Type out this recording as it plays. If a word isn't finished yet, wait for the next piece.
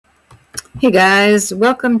Hey guys,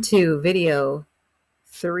 welcome to video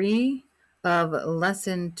 3 of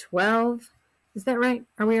lesson 12. Is that right?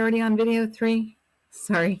 Are we already on video 3?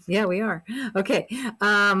 Sorry. Yeah, we are. Okay.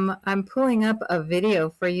 I'm pulling up a video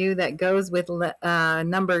for you that goes with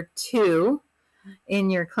number 2 in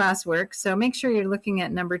your classwork. So make sure you're looking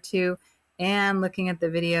at number 2 and looking at the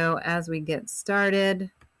video as we get started.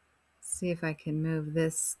 See if I can move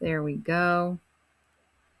this. There we go.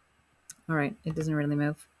 All right. It doesn't really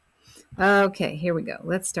move. Okay, here we go.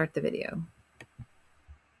 Let's start the video.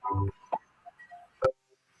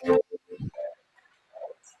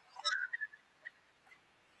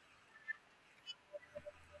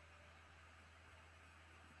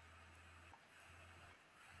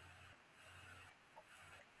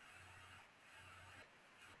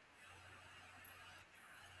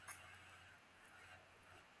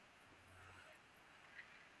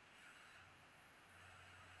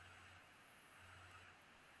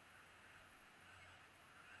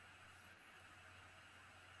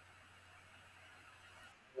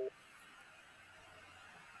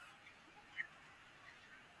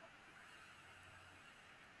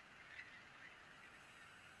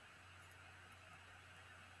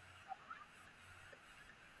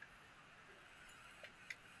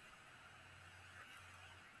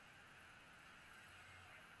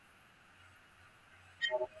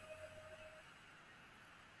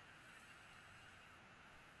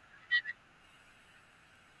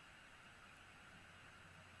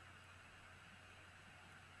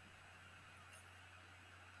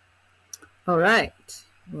 All right.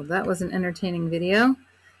 Well, that was an entertaining video,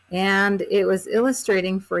 and it was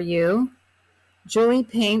illustrating for you Julie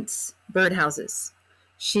paints birdhouses.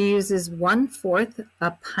 She uses 1/4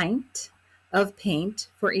 a pint of paint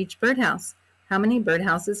for each birdhouse. How many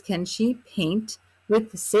birdhouses can she paint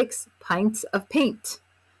with 6 pints of paint?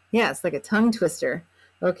 Yeah, it's like a tongue twister.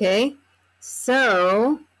 Okay,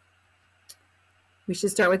 so we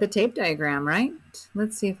should start with a tape diagram, right?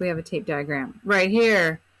 Let's see if we have a tape diagram right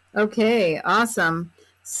here. Okay, awesome.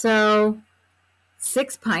 So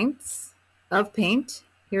 6 pints of paint.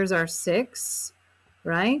 Here's our 6,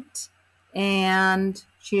 right? And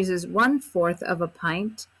she uses 1/4 of a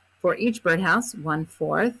pint for each birdhouse,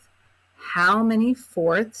 1/4. How many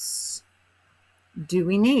fourths do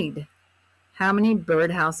we need? How many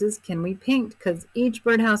birdhouses can we paint? Because each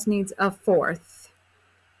birdhouse needs 1/4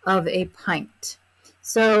 of a pint.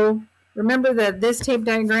 So remember that this tape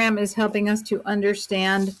diagram is helping us to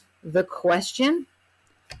understand the question,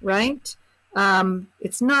 right?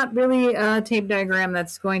 It's not really a tape diagram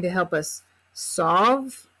that's going to help us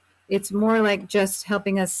solve. It's more like just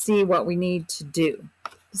helping us see what we need to do.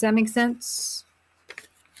 Does that make sense?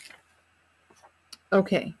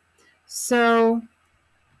 Okay, so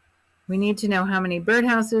we need to know how many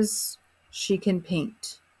birdhouses she can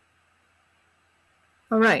paint.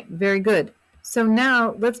 All right, very good. So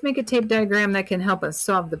now let's make a tape diagram that can help us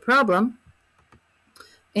solve the problem.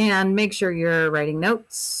 And make sure you're writing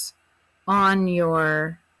notes on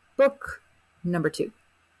your book number 2.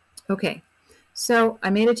 Okay, so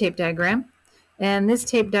I made a tape diagram, and this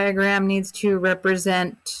tape diagram needs to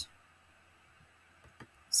represent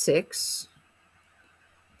 6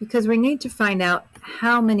 because we need to find out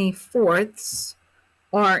how many fourths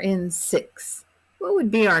are in 6. What would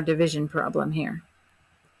be our division problem here?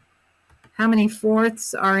 How many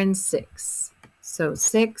fourths are in 6? So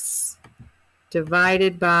 6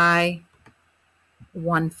 divided by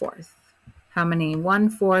 1/4. How many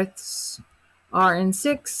 1/4s are in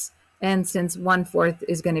 6? And since 1/4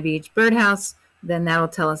 is going to be each birdhouse, then that'll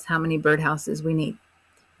tell us how many birdhouses we need.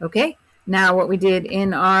 Okay, now what we did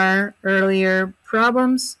in our earlier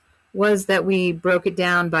problems was that we broke it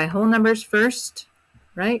down by whole numbers first,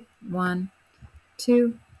 right? 1,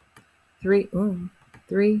 2, 3,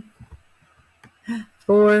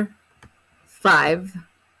 4, 5.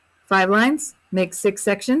 5 lines, make 6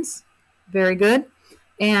 sections. Very good.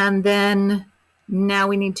 And then now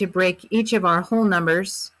we need to break each of our whole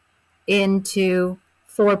numbers into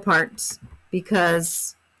 4 parts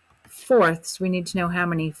because fourths, we need to know how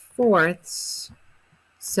many fourths.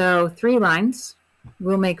 So 3 lines,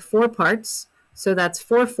 we'll make 4 parts. So that's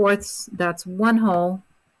 4 fourths, that's 1 whole.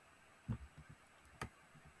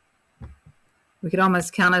 We could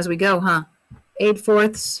almost count as we go, huh? 8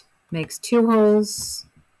 fourths makes 2 wholes.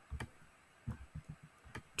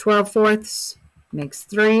 12 fourths makes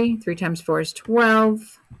 3. 3 times 4 is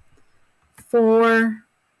 12. 4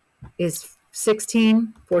 is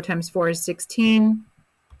 16. 4 times 4 is 16.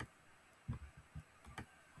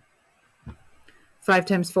 5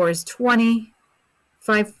 times 4 is 20.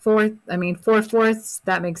 4 fourths,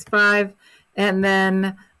 that makes 5. And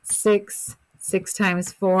then 6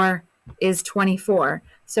 times 4 is 24.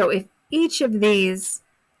 So if each of these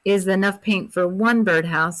is enough paint for one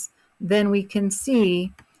birdhouse, then we can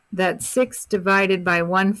see that 6 divided by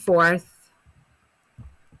 1/4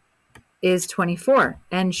 is 24.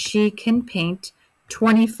 And she can paint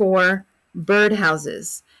 24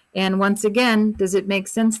 birdhouses. And once again, does it make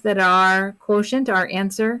sense that our quotient, our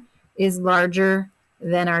answer, is larger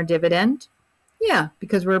than our dividend? Yeah,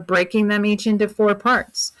 because we're breaking them each into 4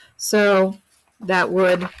 parts. So that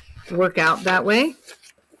would work out that way.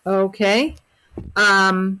 Okay.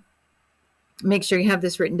 Make sure you have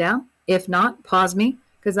this written down. If not, pause me,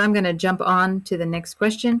 because I'm going to jump on to the next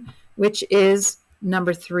question, which is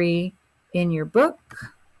number 3 in your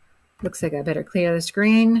book. Looks like I better clear the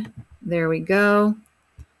screen. There we go.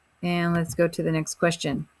 And let's go to the next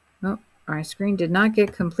question. Oh, our screen did not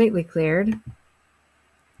get completely cleared.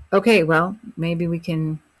 Okay, well, maybe we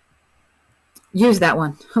can use that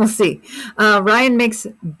one. We'll see. Ryan makes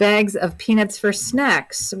bags of peanuts for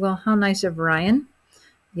snacks. Well, how nice of Ryan.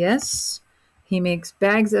 Yes, he makes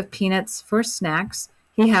bags of peanuts for snacks.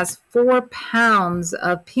 He has 4 pounds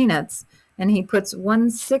of peanuts, and he puts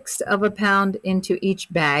 1/6 of a pound into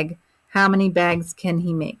each bag. How many bags can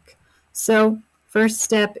he make? So first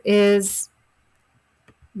step is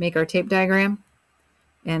make our tape diagram.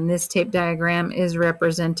 And this tape diagram is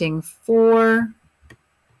representing 4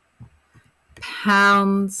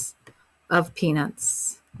 pounds of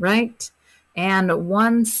peanuts, right? And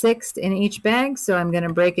 1/6 in each bag. So I'm going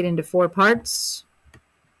to break it into 4 parts,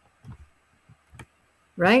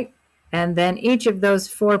 right? And then each of those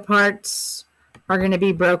 4 parts are going to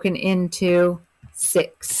be broken into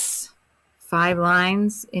 6. 5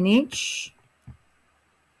 lines in each.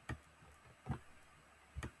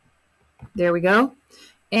 There we go.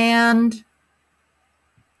 And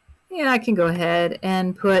yeah, I can go ahead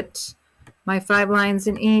and put my 5 lines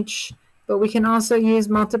in each, but we can also use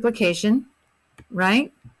multiplication,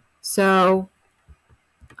 right? So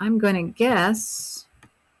I'm going to guess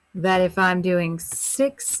that if I'm doing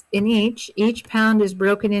 6 in each pound is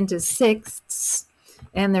broken into 6ths,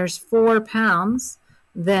 and there's 4 pounds,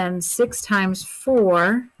 then 6 times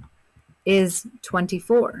 4 is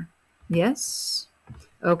 24. Yes?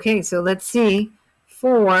 Okay, so let's see.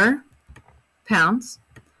 4 pounds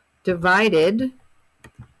divided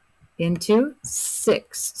into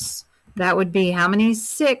 6ths. That would be how many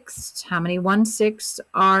 1/6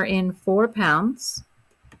 are in 4 pounds?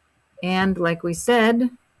 And like we said,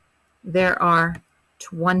 there are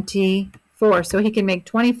 24. So he can make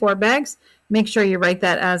 24 bags. Make sure you write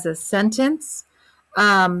that as a sentence.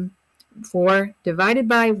 4 divided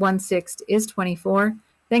by 1/6 is 24.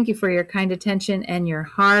 Thank you for your kind attention and your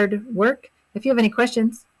hard work. If you have any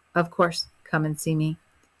questions, of course, come and see me.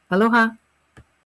 Aloha.